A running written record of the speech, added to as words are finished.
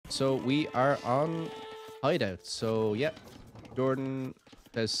So we are on Hideout. So yeah, Jordan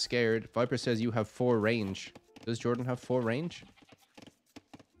says scared. Viper says you have 4 range. Does Jordan have 4 range?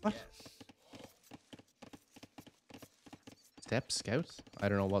 What? Step scout? I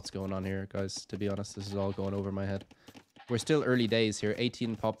don't know what's going on here, guys. To be honest, this is all going over my head. We're still early days here.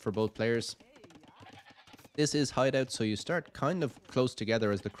 18 pop for both players. This is Hideout, so you start kind of close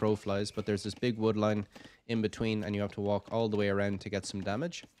together as the crow flies, but there's this big wood line in between, and you have to walk all the way around to get some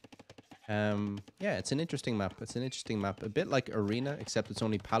damage. Yeah, it's an interesting map. It's an interesting map. A bit like Arena, except it's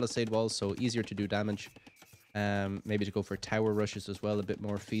only palisade walls, so easier to do damage. Maybe to go for tower rushes as well, a bit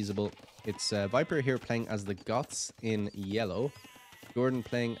more feasible. It's Viper here playing as the Goths in yellow. Jordan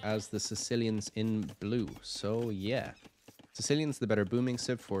playing as the Sicilians in blue. So yeah, Sicilians the better booming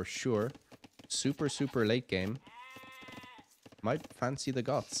civ for sure. Super, super late game. Might fancy the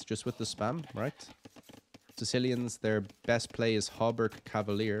Goths just with the spam, right? Sicilians, their best play is Hauberk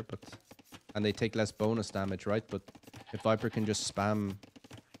Cavalier, and they take less bonus damage, right? But if Viper can just spam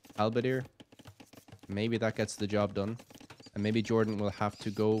Halberdier, maybe that gets the job done. And maybe Jordan will have to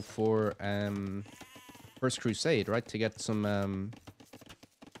go for First Crusade, right? To get some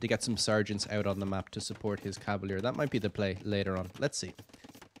sergeants out on the map to support his Cavalier. That might be the play later on. Let's see.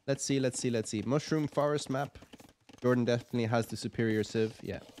 Let's see. Mushroom Forest map. Jordan definitely has the superior civ.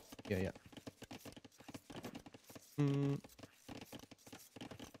 Yeah.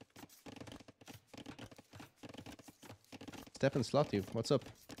 Stefan Slotty, what's up?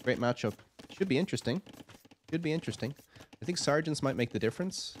 Great matchup. Should be interesting. I think sergeants might make the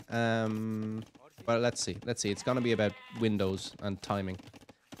difference. But let's see. It's gonna be about windows and timing,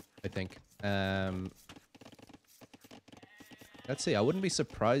 I think. Let's see. I wouldn't be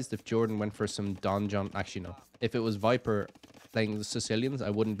surprised if Jordan went for some donjon. Actually, no. If it was Viper playing the Sicilians, I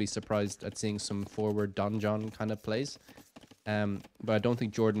wouldn't be surprised at seeing some forward donjon kind of plays. But I don't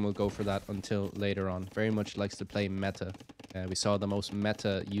think Jordan will go for that until later on. Very much likes to play meta. We saw the most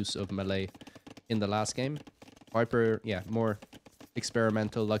meta use of melee in the last game. Viper, yeah, more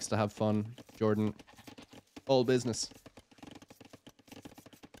experimental, likes to have fun. Jordan, all business.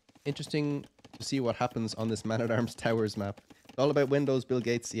 Interesting to see what happens on this Man-at-Arms Towers map. It's all about Windows, Bill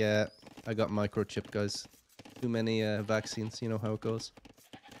Gates. Yeah, I got microchip, guys. Too many vaccines, you know how it goes.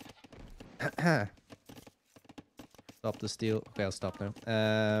 Stop the steal. Okay, I'll stop now.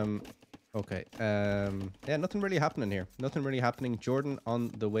 Okay. Yeah, nothing really happening here. Nothing really happening. Jordan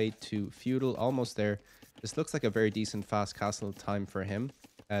on the way to feudal, almost there. This looks like a very decent fast castle time for him.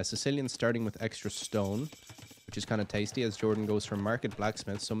 Sicilian starting with extra stone, which is kind of tasty as Jordan goes for market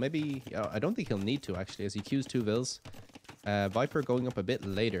blacksmith. So maybe, I don't think he'll need to actually, as he queues 2 vills. Viper going up a bit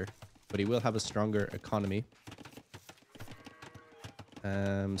later, but he will have a stronger economy.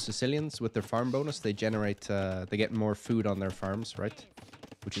 Sicilians with their farm bonus, they generate, they get more food on their farms, right?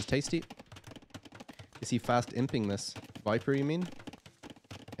 Which is tasty. Is he fast imping this? Viper, you mean?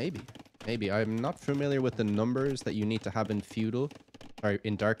 Maybe. I'm not familiar with the numbers that you need to have in feudal, or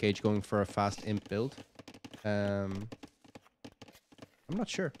in Dark Age going for a fast imp build. I'm not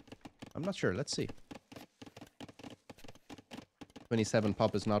sure. Let's see. 27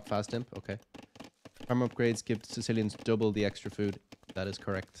 pop is not fast imp. Okay. Farm upgrades give Sicilians double the extra food. That is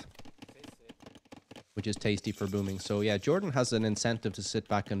correct. Which is tasty for booming. So yeah, Jordan has an incentive to sit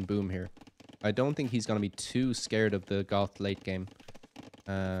back and boom here. I don't think he's going to be too scared of the Goth late game.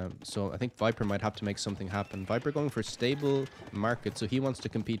 So I think Viper might have to make something happen. Viper going for stable market, so he wants to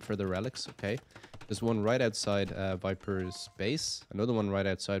compete for the relics. Okay. There's one right outside Viper's base. Another one right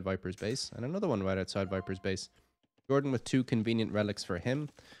outside Viper's base. And another one right outside Viper's base. Jordan with 2 convenient relics for him.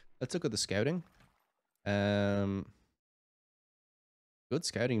 Let's look at the scouting. Good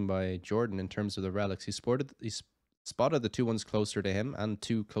scouting by Jordan in terms of the relics. He spotted the 2 ones closer to him and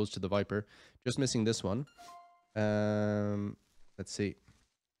 2 close to the Viper. Just missing this one. Let's see.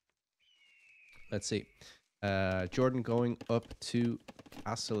 Jordan going up to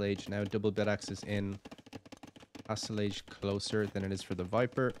Castle Age now. Double bit axis in. Castle Age closer than it is for the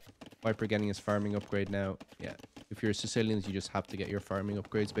Viper. Viper getting his farming upgrade now. Yeah. If you're Sicilians, you just have to get your farming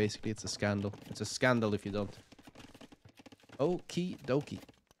upgrades, basically. It's a scandal. It's a scandal if you don't. Okie dokie.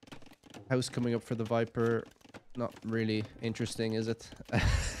 House coming up for the Viper. Not really interesting, is it?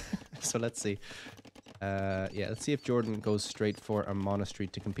 So let's see. Yeah, let's see if Jordan goes straight for a monastery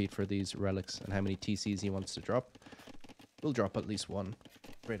to compete for these relics and how many TCs he wants to drop. We'll drop at least 1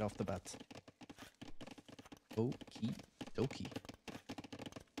 right off the bat. Okie dokie.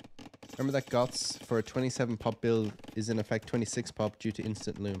 Remember that Goths for a 27 pop build is in effect 26 pop due to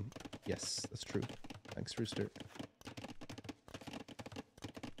instant loom. Yes, that's true. Thanks, Rooster.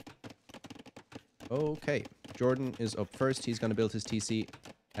 Okay, Jordan is up first. He's going to build his TC.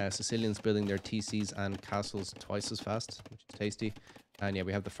 Sicilians building their TCs and castles twice as fast, which is tasty. And yeah,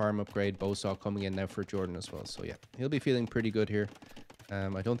 we have the farm upgrade, Bowsaw coming in now for JorDan as well. So yeah, he'll be feeling pretty good here.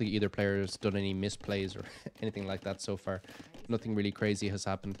 I don't think either player has done any misplays or anything like that so far. Nothing really crazy has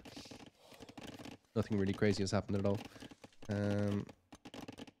happened. Nothing really crazy has happened at all.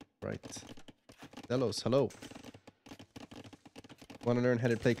 Right. Delos, hello. Want to learn how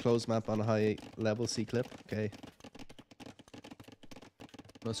to play closed map on a high level C clip? Okay.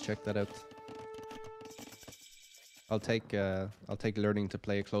 Must check that out. I'll take learning to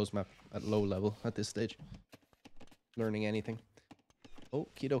play a closed map at low level at this stage. Learning anything.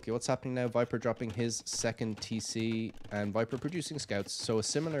 Okie dokie, what's happening now? Viper dropping his second TC and Viper producing scouts. So a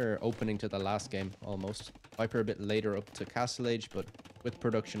similar opening to the last game, almost. Viper a bit later up to Castle Age, but with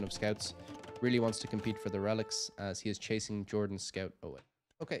production of scouts. Really wants to compete for the relics as he is chasing JorDan's scout away.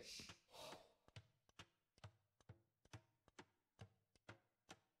 Okay.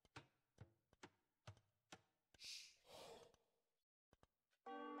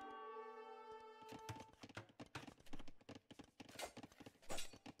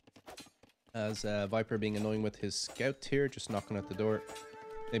 As Viper being annoying with his scout here, just knocking at the door.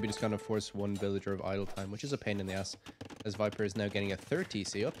 Maybe just gonna force one villager of idle time, which is a pain in the ass. As Viper is now getting a third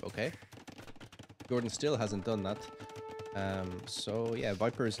TC up, okay. JorDan still hasn't done that. So yeah,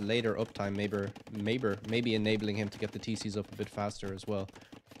 Viper's later uptime maybe enabling him to get the TCs up a bit faster as well.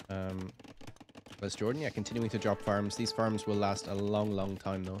 As JorDan, yeah, continuing to drop farms. These farms will last a long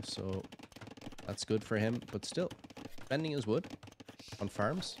time though, so that's good for him. But still, spending his wood on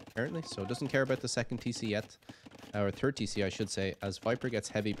farms, apparently, so doesn't care about the second TC yet. Or third TC, I should say, as Viper gets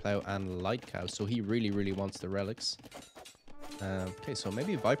heavy plow and light cow, so he really wants the relics. Okay, so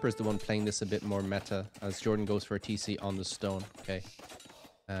maybe Viper's the one playing this a bit more meta as JorDan goes for a TC on the stone. Okay.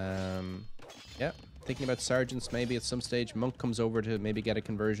 Yeah, thinking about sergeants maybe at some stage. Monk comes over to maybe get a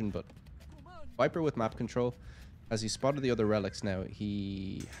conversion, but Viper with map control. As he spotted the other relics now,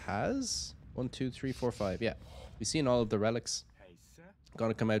 he has 1, 2, 3, 4, 5. Yeah, we've seen all of the relics.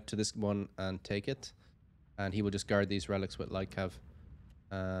 Gonna come out to this one and take it. And he will just guard these relics with light cav.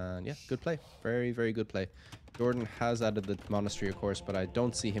 And yeah, good play. Very good play. JorDan has added the monastery, of course, but I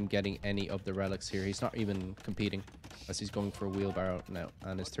don't see him getting any of the relics here. He's not even competing as he's going for a wheelbarrow now.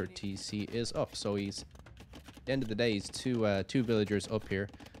 And his third TC is up. So he's, at the end of the day, he's two villagers up here.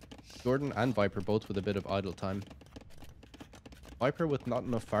 JorDan and Viper both with a bit of idle time. Viper with not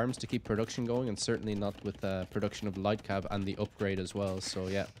enough farms to keep production going, and certainly not with production of light cav and the upgrade as well. So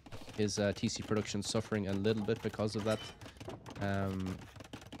yeah, his TC production suffering a little bit because of that.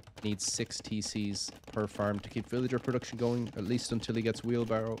 Needs 6 TCs per farm to keep villager production going, at least until he gets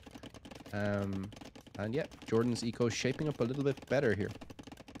wheelbarrow. And yeah, JorDan's eco shaping up a little bit better here.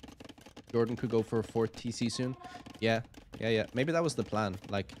 JorDan could go for a 4th TC soon. Yeah. Maybe that was the plan,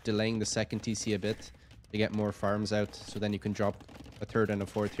 like delaying the second TC a bit to get more farms out, so then you can drop a 3rd and a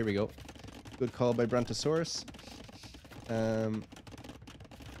 4th. Here we go. Good call by Brontosaurus. Good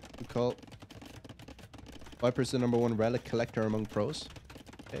call. Viper's the #1 relic collector among pros.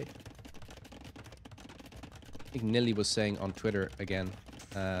 Okay. I think Nilly was saying on Twitter again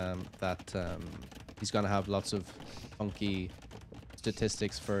that he's gonna have lots of funky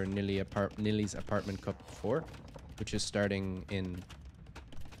statistics for Nilly's Apartment Cup 4, which is starting in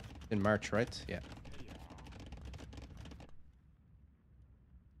March, right? Yeah.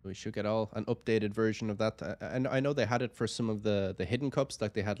 We should get an updated version of that. And I know they had it for some of the hidden cups,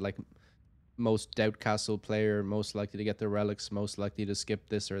 like they had like most Doubt Castle player, most likely to get the relics, most likely to skip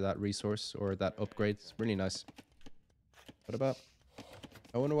this or that resource or that upgrade. It's really nice. What about?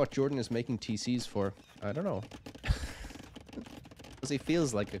 I wonder what JorDan is making TCs for. I don't know. Because he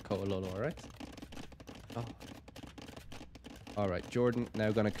feels like a Koalolo, right? Oh. Alright, JorDan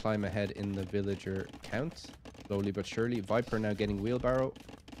now going to climb ahead in the villager count. Slowly but surely. Viper now getting wheelbarrow.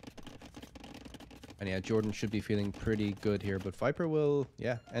 And yeah, JorDan should be feeling pretty good here. But Viper will,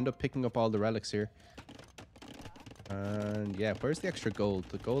 yeah, end up picking up all the relics here. And yeah, where's the extra gold?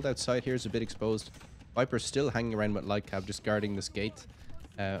 The gold outside here is a bit exposed. Viper's still hanging around with light cav, just guarding this gate.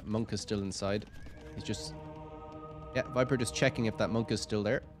 Monk is still inside. He's just... yeah, Viper just checking if that monk is still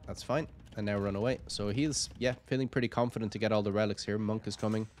there. That's fine. And now run away. So he's, yeah, feeling pretty confident to get all the relics here. Monk is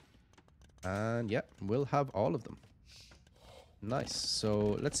coming. And yeah, we'll have all of them. Nice.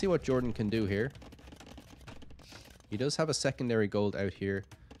 So let's see what JorDan can do here. He does have a secondary gold out here.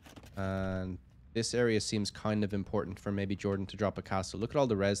 And this area seems kind of important for maybe JorDan to drop a castle. Look at all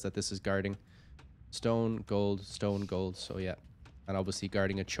the res that this is guarding. Stone, gold, stone, gold. So yeah. And obviously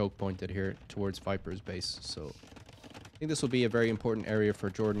guarding a choke pointed here towards Viper's base. So I think this will be a very important area for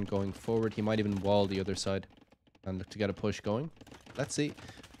JorDan going forward. He might even wall the other side and look to get a push going. Let's see.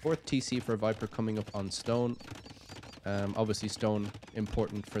 Fourth TC for Viper coming up on stone. Obviously stone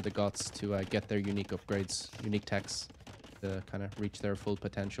important for the Goths to get their unique upgrades, unique techs, to kind of reach their full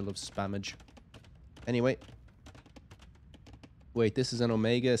potential of spammage. Anyway. Wait, this is an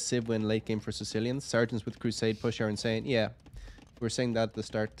Omega Civ win late game for Sicilians. Sergeants with Crusade push are insane. Yeah, we were saying that at the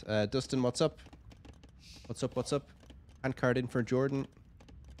start. Dustin, what's up? What's up, what's up? Hand card in for JorDan.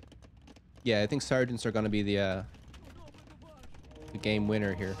 Yeah, I think Sergeants are going to be the game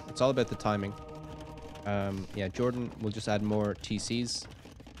winner here. It's all about the timing. Yeah, JorDan will just add more TCs.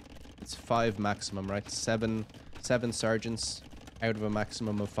 It's 5 maximum, right? Seven Sergeants out of a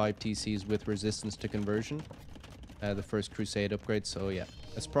maximum of 5 TCs with resistance to conversion. The first Crusade upgrade, so yeah.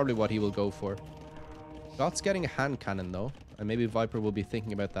 That's probably what he will go for. Goth's getting a hand cannon though. And maybe Viper will be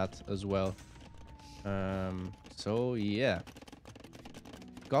thinking about that as well. So yeah.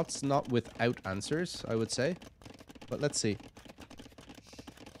 Goth's not without answers, I would say. But let's see.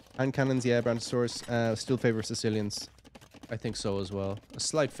 Hand cannons, yeah, Brontosaurus. Still favor Sicilians. I think so as well. A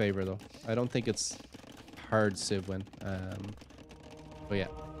slight favor though. I don't think it's hard Civ win. But yeah.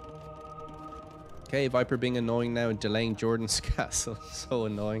 Okay, Viper being annoying now and delaying JorDan's castle. So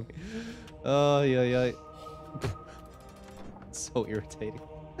annoying. Oh, yeah. So irritating.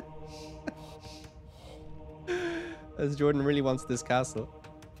 As JorDan really wants this castle.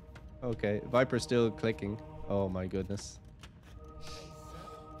 Okay, Viper still clicking. Oh my goodness.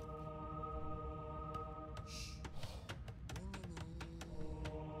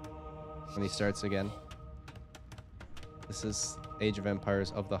 And he starts again. This is Age of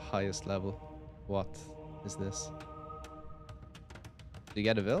Empires of the highest level. What is this? Do you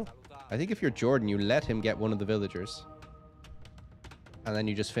get a vill? I think if you're JorDan, you let him get one of the villagers. And then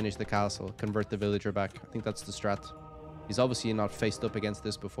you just finish the castle, convert the villager back. I think that's the strat. He's obviously not faced up against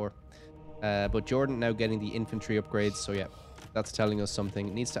this before. But JorDan now getting the infantry upgrades, so yeah. That's telling us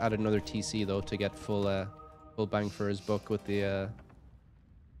something. Needs to add another TC though to get full bang for his buck with the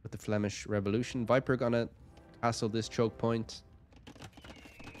Flemish Revolution. Viper gonna castle this choke point.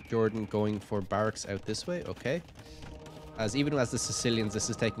 JorDan going for barracks out this way. Okay. Even as the Sicilians, this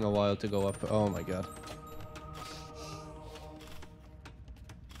is taking a while to go up. Oh my god.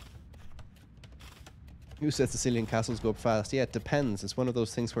 Who said Sicilian castles go up fast? Yeah, it depends. It's one of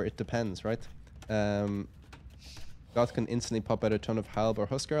those things where it depends, right? Goth can instantly pop out a ton of Halb or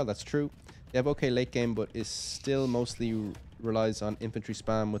Huskar. That's true. They have okay late game, but is still mostly relies on infantry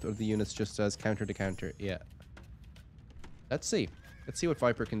spam with other units just as counter to counter. Yeah. Let's see. Let's see what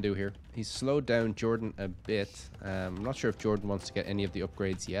Viper can do here. He's slowed down JorDan a bit. I'm not sure if JorDan wants to get any of the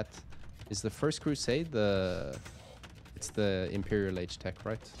upgrades yet. Is the first Crusade it's the Imperial Age tech,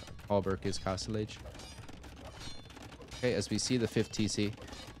 right? Hallberg is Castle Age. Okay, as we see the 5th TC.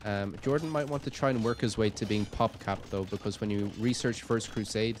 JorDan might want to try and work his way to being pop capped though, because when you research First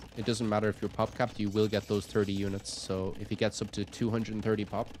Crusade, it doesn't matter if you're pop capped, you will get those 30 units. So if he gets up to 230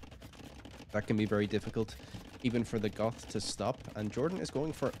 pop, that can be very difficult, even for the Goth to stop. And JorDan is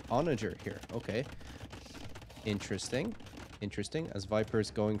going for Onager here. Okay. Interesting. Interesting. As Viper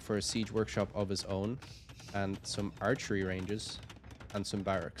is going for a siege workshop of his own and some archery ranges and some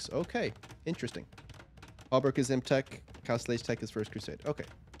barracks. Okay. Interesting. Hallberg is Imp Tech. Castle Age Tech is First Crusade. Okay.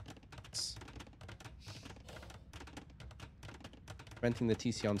 Renting the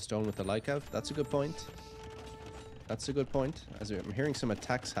TC on stone with the Lycav. That's a good point. That's a good point. As I'm hearing some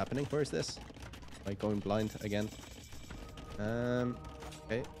attacks happening. Where's this? Like going blind again.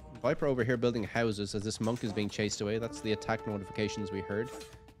 Okay. Viper over here building houses as this monk is being chased away. That's the attack notifications we heard.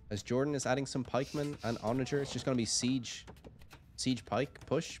 As JorDan is adding some pikemen and Onager. It's just going to be siege pike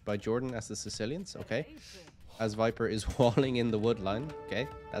push by JorDan as the Sicilians. Okay. As Viper is walling in the wood line. Okay.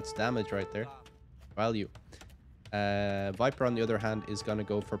 That's damage right there. Value. Viper on the other hand is going to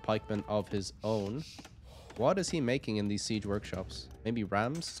go for pikemen of his own. What is he making in these siege workshops? Maybe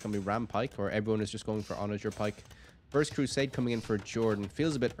rams? It's going to be ram pike, or everyone is just going for Onager pike. First Crusade coming in for JorDan.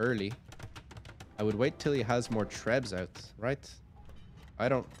 Feels a bit early. I would wait till he has more trebs out, right? I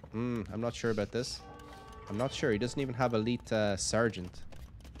don't... I'm not sure about this. I'm not sure. He doesn't even have elite sergeant.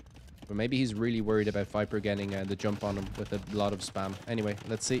 But maybe he's really worried about Viper getting the jump on him with a lot of spam. Anyway,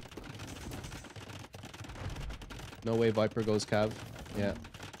 let's see. No way Viper goes cav. Yeah.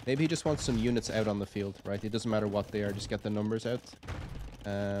 Maybe he just wants some units out on the field, right? It doesn't matter what they are, just get the numbers out.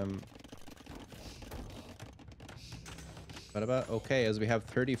 What about... Okay, as we have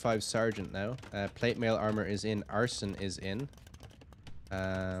 35 sergeant now. Plate mail armor is in. Arson is in.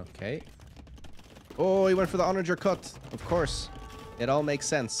 Okay. Oh, he went for the Onager cut. Of course. It all makes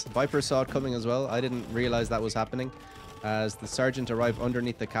sense. Viper saw it coming as well. I didn't realize that was happening. As the sergeant arrived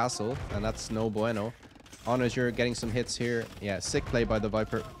underneath the castle, and that's no bueno. Onager getting some hits here. Yeah, sick play by the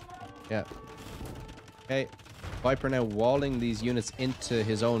Viper. Yeah. Okay. Viper now walling these units into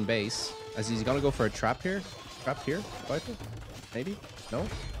his own base. As he's gonna go for a trap here. Trap here, Viper? Maybe? No?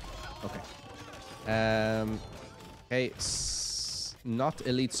 Okay. Okay. Not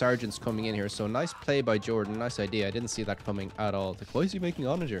elite sergeants coming in here. So nice play by JorDan. Nice idea. I didn't see that coming at all. Like, why is he making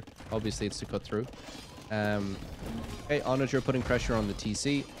Onager? Obviously, it's to cut through. Okay, Onager putting pressure on the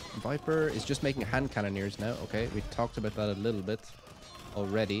TC. Viper is just making hand cannoneers now. Okay, we talked about that a little bit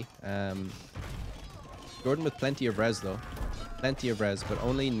already. JorDan with plenty of res though. Plenty of res, but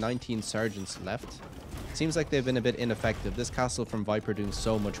only 19 sergeants left. Seems like they've been a bit ineffective. This castle from Viper doing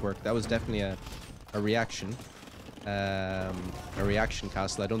so much work. That was definitely a reaction. A reaction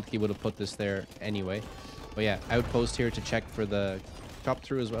castle. I don't think he would have put this there anyway. But yeah, outpost here to check for the chop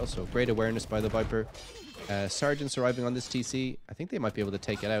through as well. So great awareness by the Viper. Sergeants arriving on this TC. I think they might be able to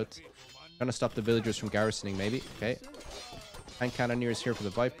take it out. Trying to stop the villagers from garrisoning maybe. Okay. Hand cannoneers here for the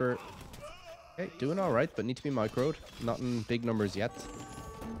Viper. Okay, doing alright, but need to be microed. Not in big numbers yet.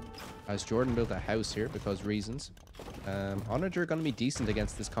 As JorDan built a house here because reasons. Onager going to be decent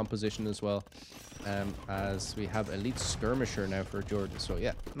against this composition as well. As we have elite skirmisher now for JorDan. So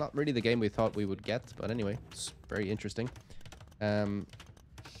yeah, not really the game we thought we would get, but anyway, it's very interesting.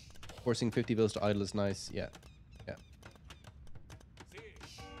 Forcing 50 vills to idle is nice. Yeah.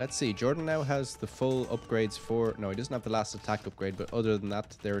 Let's see. JorDan now has the full upgrades for... No, he doesn't have the last attack upgrade, but other than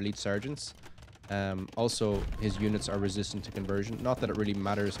that, they're elite sergeants. Also, his units are resistant to conversion. Not that it really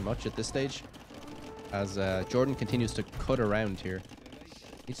matters much at this stage. As JorDan continues to cut around here.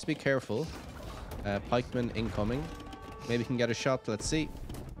 Needs to be careful. Pikeman incoming. Maybe he can get a shot. Let's see.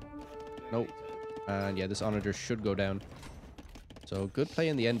 Nope. And yeah, this Onager should go down. So good play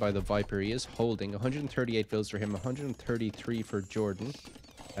in the end by the Viper. He is holding 138 vills for him, 133 for JorDan.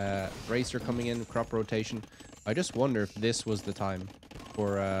 Racer coming in, crop rotation. I just wonder if this was the time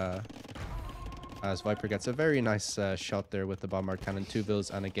for as Viper gets a very nice shot there with the bombard cannon, 2 vills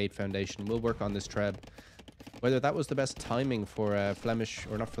and a gate foundation. We'll work on this treb. Whether that was the best timing for Flemish,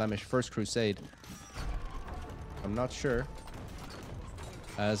 or not Flemish, First Crusade, I'm not sure.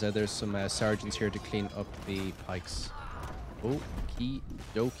 As there's some sergeants here to clean up the pikes. Okie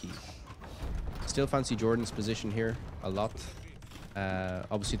dokie. Still fancy JorDan's position here a lot.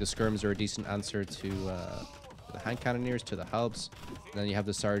 Obviously the skirms are a decent answer to the hand cannoneers, to the halbs, and then you have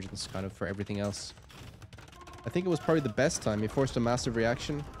the sergeants kind of for everything else. I think it was probably the best time. He forced a massive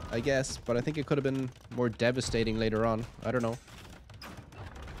reaction, I guess, but I think it could have been more devastating later on. I don't know.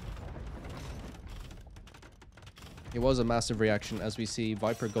 It was a massive reaction as we see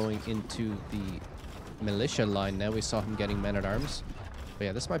Viper going into the militia line now. We saw him getting men-at-arms. But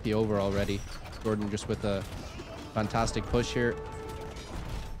yeah, this might be over already. JorDan just with a fantastic push here.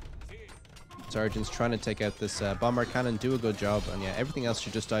 Sergeants trying to take out this bombard cannon, do a good job. And yeah, everything else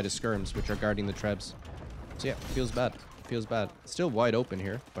should just die to skirms, which are guarding the trebs. So yeah, feels bad. Feels bad. Still wide open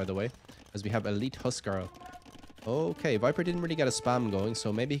here, by the way, as we have elite Huskarl. Okay, Viper didn't really get a spam going,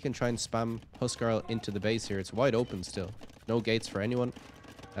 so maybe he can try and spam Huskarl into the base here. It's wide open still. No gates for anyone.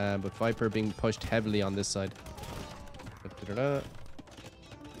 But Viper being pushed heavily on this side.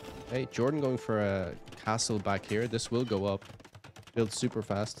 Hey, JorDan going for a castle back here. This will go up. Build super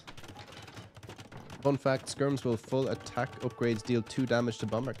fast. Fun fact, skirms will full attack upgrades deal 2 damage to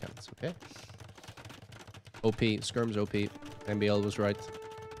bombard cannons. Okay. OP. Skirms OP. MBL was right.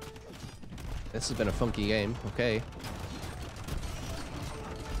 This has been a funky game. Okay.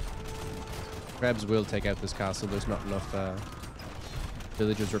 Trebs will take out this castle. There's not enough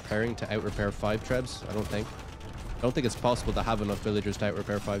villagers repairing to out-repair 5 trebs. I don't think. I don't think it's possible to have enough villagers to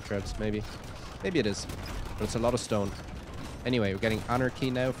out-repair 5 trebs. Maybe. Maybe it is. But it's a lot of stone. Anyway, we're getting Anarchy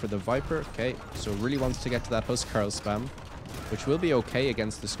now for the Viper. Okay. So really wants to get to that Huskarl spam, which will be okay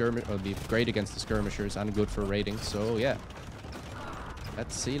against the skirmish. Will be great against the skirmishers and good for raiding. So yeah.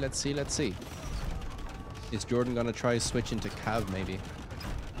 Let's see. Let's see. Let's see. Is JorDan gonna try switch into Cav maybe?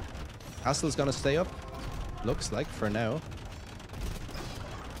 Castle's gonna stay up. Looks like for now.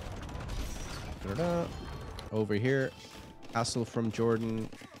 Over here. Castle from JorDan.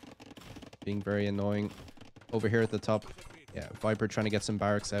 Being very annoying. Over here at the top. Yeah, Viper trying to get some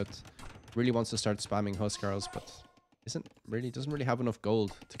barracks out. Really wants to start spamming Huskarls, but doesn't really have enough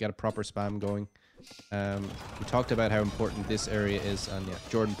gold to get a proper spam going. We talked about how important this area is, and yeah,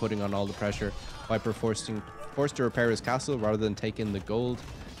 JorDan putting on all the pressure. Viper forced to repair his castle rather than take in the gold,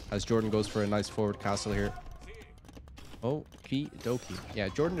 as JorDan goes for a nice forward castle here. Okie dokie. Yeah,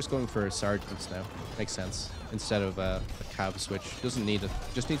 JorDan just going for sergeants now. Makes sense. Instead of a Cav switch. Doesn't need it.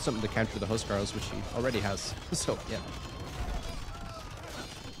 Just needs something to counter the Huskarls, which he already has. So, yeah.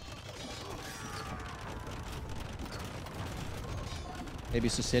 Maybe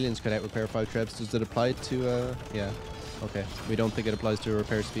Sicilians could out repair 5 trebs. Does it apply to, yeah. Okay. We don't think it applies to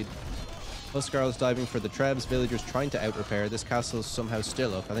repair speed. Huskarls diving for the trebs. Villagers trying to out repair. This castle is somehow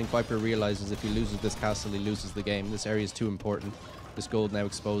still up. I think Viper realizes if he loses this castle, he loses the game. This area is too important. This gold now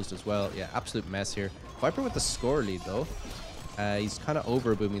exposed as well. Yeah, absolute mess here. Viper with the score lead, though. He's kind of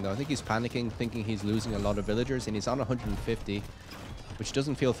over booming, though. I think he's panicking, thinking he's losing a lot of villagers, and he's on 150, which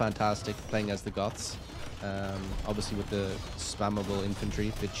doesn't feel fantastic playing as the Goths. Obviously with the spammable infantry,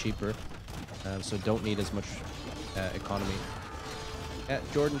 a bit cheaper, so don't need as much economy. Yeah,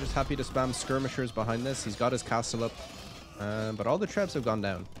 JorDan just happy to spam skirmishers behind this. He's got his castle up, but all the trebs have gone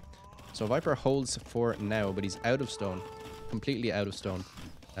down. So Viper holds for now, but he's out of stone, completely out of stone.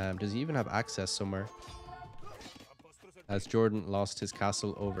 Does he even have access somewhere? As JorDan lost his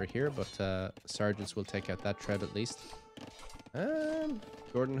castle over here, but sergeants will take out that treb at least.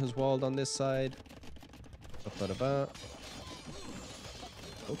 JorDan has walled on this side.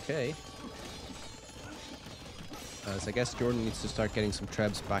 Okay. So I guess JorDan needs to start getting some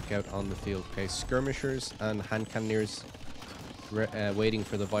trebs back out on the field. Okay, skirmishers and hand cannoneers waiting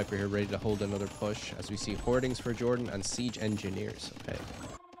for the Viper here, ready to hold another push. As we see hoardings for JorDan and siege engineers. Okay.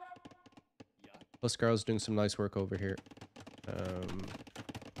 Huskarls doing some nice work over here.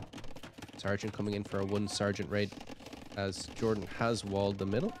 Sergeant coming in for a 1 sergeant raid as JorDan has walled the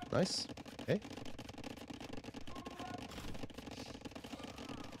middle. Nice. Okay.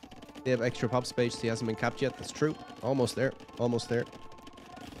 They have extra pop space. He hasn't been capped yet. That's true. Almost there. Almost there.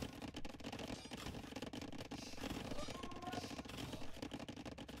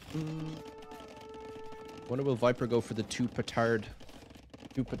 Wonder will Viper go for the two petard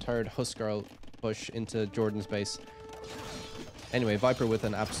Huskarl push into JorDan's base. Anyway, Viper with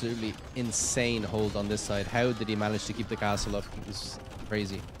an absolutely insane hold on this side. How did he manage to keep the castle up? It was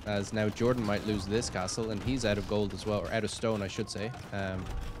crazy. As now JorDan might lose this castle, and he's out of gold as well, or out of stone, I should say.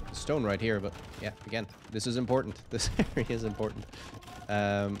 Stone right here, but yeah, again, this is important. This area is important.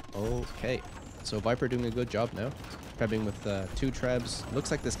 Okay, so Viper doing a good job now. Trebbing with 2 trebs.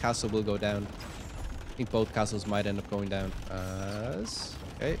 Looks like this castle will go down. I think both castles might end up going down.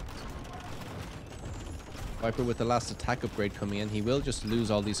 Okay. Viper with the last attack upgrade coming in. He will just lose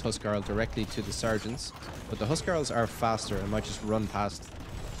all these Huskarls directly to the sergeants. But the Huskarls are faster and might just run past.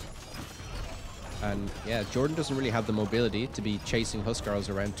 And yeah, JorDan doesn't really have the mobility to be chasing Huskarls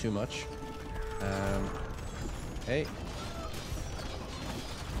around too much. Okay.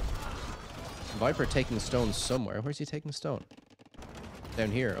 Viper taking stone somewhere. Where's he taking stone? Down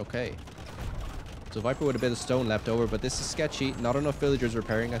here, okay. So Viper with a bit of stone left over, but this is sketchy. Not enough villagers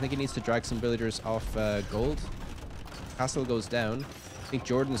repairing. I think he needs to drag some villagers off gold. Castle goes down. I think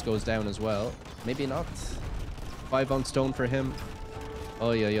JorDan's goes down as well. Maybe not. 5 on stone for him.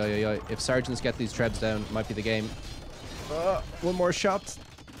 Oh, yeah. If sergeants get these trebs down, it might be the game. One more shot.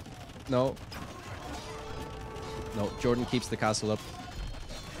 No. No, JorDan keeps the castle up.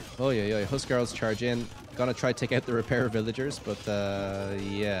 Oh, yeah. Huskarls charge in. Gonna try to take out the repair villagers, but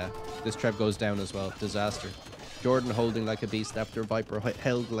yeah. This treb goes down as well. Disaster. JorDan holding like a beast after Viper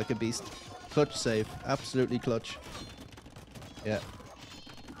held like a beast. Clutch save. Absolutely clutch. Yeah.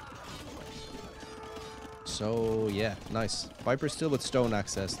 So, yeah. Nice. Viper's still with stone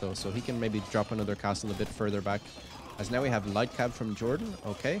access, though, so he can maybe drop another castle a bit further back. As now we have light cab from JorDan.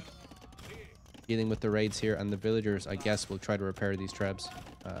 Okay. Dealing with the raids here, and the villagers, I guess, will try to repair these trebs.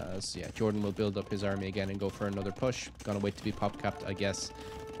 So yeah, JorDan will build up his army again and go for another push. Gonna wait to be pop capped, I guess.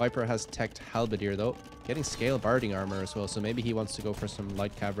 Viper has teched Halberdier, though. Getting scale barding armor as well, so maybe he wants to go for some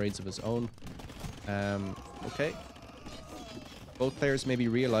light cab raids of his own. Okay. Both players may be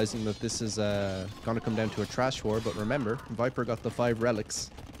realizing that this is gonna come down to a trash war, but remember, Viper got the 5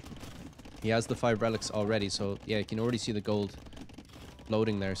 relics. He has the 5 relics already, so yeah, you can already see the gold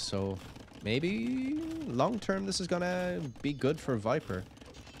floating there, so maybe long term this is gonna be good for Viper.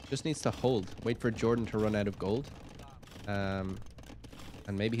 Just needs to hold. Wait for JorDan to run out of gold.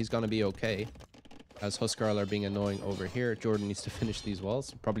 And maybe he's gonna be okay. As Huskarl are being annoying over here, JorDan needs to finish these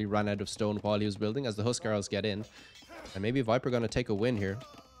walls. Probably ran out of stone while he was building as the Huskarls get in. And maybe Viper gonna take a win here.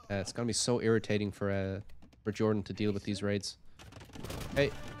 It's gonna be so irritating for JorDan to deal with these raids.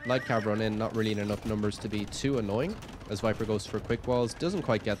 Hey, light cab run in, not really in enough numbers to be too annoying. As Viper goes for quick walls, doesn't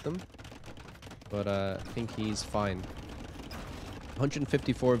quite get them. But I think he's fine.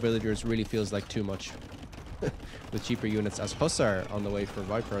 154 villagers really feels like too much. With cheaper units as Hussar on the way for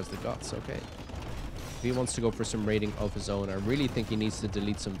Viper as the Goths. Okay. He wants to go for some raiding of his own. I really think he needs to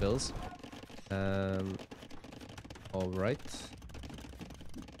delete some bills. Alright.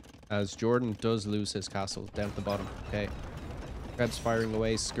 As JorDan does lose his castle down at the bottom. Okay. Krebs firing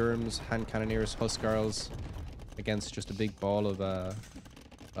away. Skirms, hand cannoneers, Huskarls. against just a big ball of,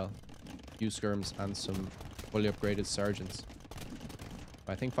 well, few skirms and some fully upgraded sergeants.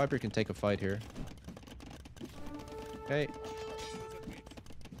 I think Viper can take a fight here. Okay. Is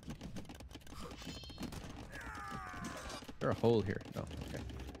there a hole here? No. Okay.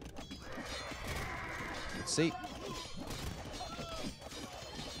 Let's see.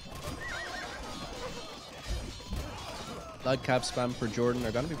 Light cap spam for JorDan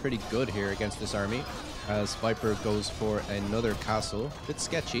are going to be pretty good here against this army, as Viper goes for another castle. Bit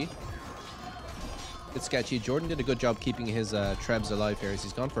sketchy. Bit sketchy. JorDan did a good job keeping his trebs alive here, as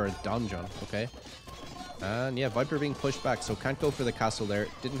he's gone for a donjon. Okay. And yeah, Viper being pushed back, so can't go for the castle there.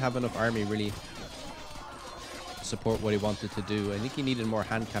 Didn't have enough army really to support what he wanted to do. I think he needed more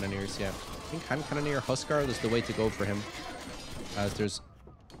hand cannoneers. Yeah, I think hand cannoneer Huskar is the way to go for him, as there's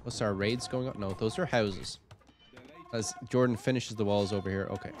Hussar raids going on. No, those are houses. As JorDan finishes the walls over here.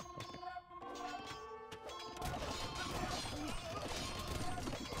 Okay.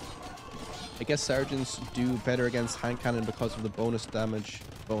 I guess sergeants do better against hand cannon because of the bonus damage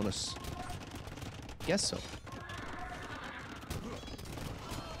bonus. Guess so.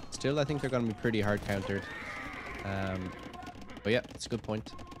 Still, I think they're going to be pretty hard countered. But yeah, it's a good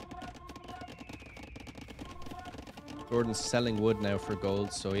point. JorDan's selling wood now for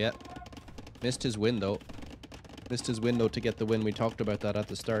gold, so yeah. Missed his win though. Missed his window to get the win. We talked about that at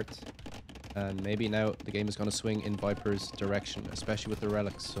the start. And maybe now the game is going to swing in Viper's direction, especially with the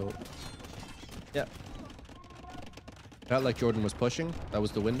relics. So, yeah. Felt like JorDan was pushing. That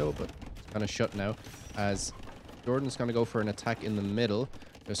was the window, but it's kind of shut now. As JorDan's going to go for an attack in the middle.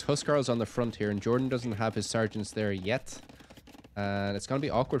 There's Huskarls on the front here, and JorDan doesn't have his sergeants there yet. And it's going to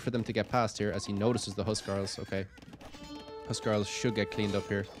be awkward for them to get past here as he notices the Huskarls. Okay. Huskarls should get cleaned up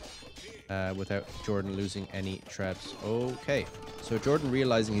here. Without JorDan losing any trebs. Okay, so JorDan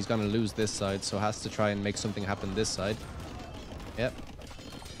realizing he's going to lose this side, so has to try and make something happen this side. Yep.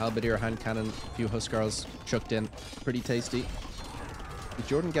 Halberdier, hand cannon, a few Huskarls chucked in. Pretty tasty. Did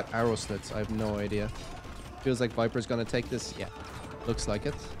JorDan get arrow slits? I have no idea. Feels like Viper's going to take this. Yeah, looks like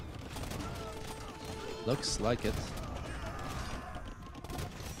it. Looks like it.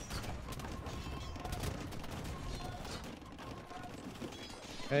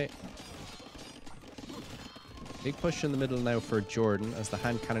 Okay. Big push in the middle now for JorDan as the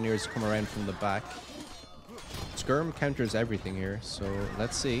hand cannoneers come around from the back. Skirm counters everything here, so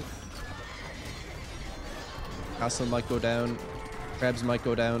let's see. Castle might go down. Krebs might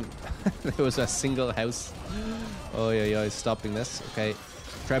go down. There was a single house. Oh yeah, he's stopping this. Okay,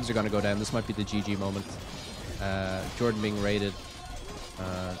 Krebs are going to go down. This might be the GG moment. JorDan being raided.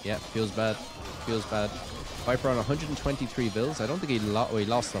 Yeah, feels bad. Feels bad. Viper on 123 bills. I don't think he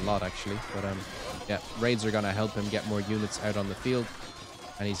lost a lot actually, but yeah, raids are going to help him get more units out on the field.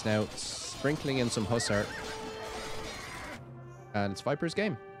 And he's now sprinkling in some Hussar. And it's Viper's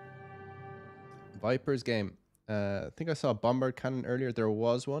game. Viper's game. I think I saw a bombard cannon earlier. There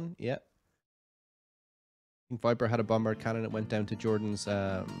was one. Yeah. I think Viper had a bombard cannon. It went down to JorDan's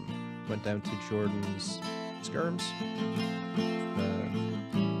skirms.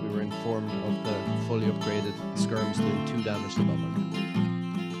 We were informed of the fully upgraded skirms doing 2 damage to bombard.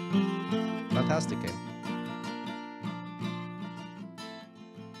 Fantastic game.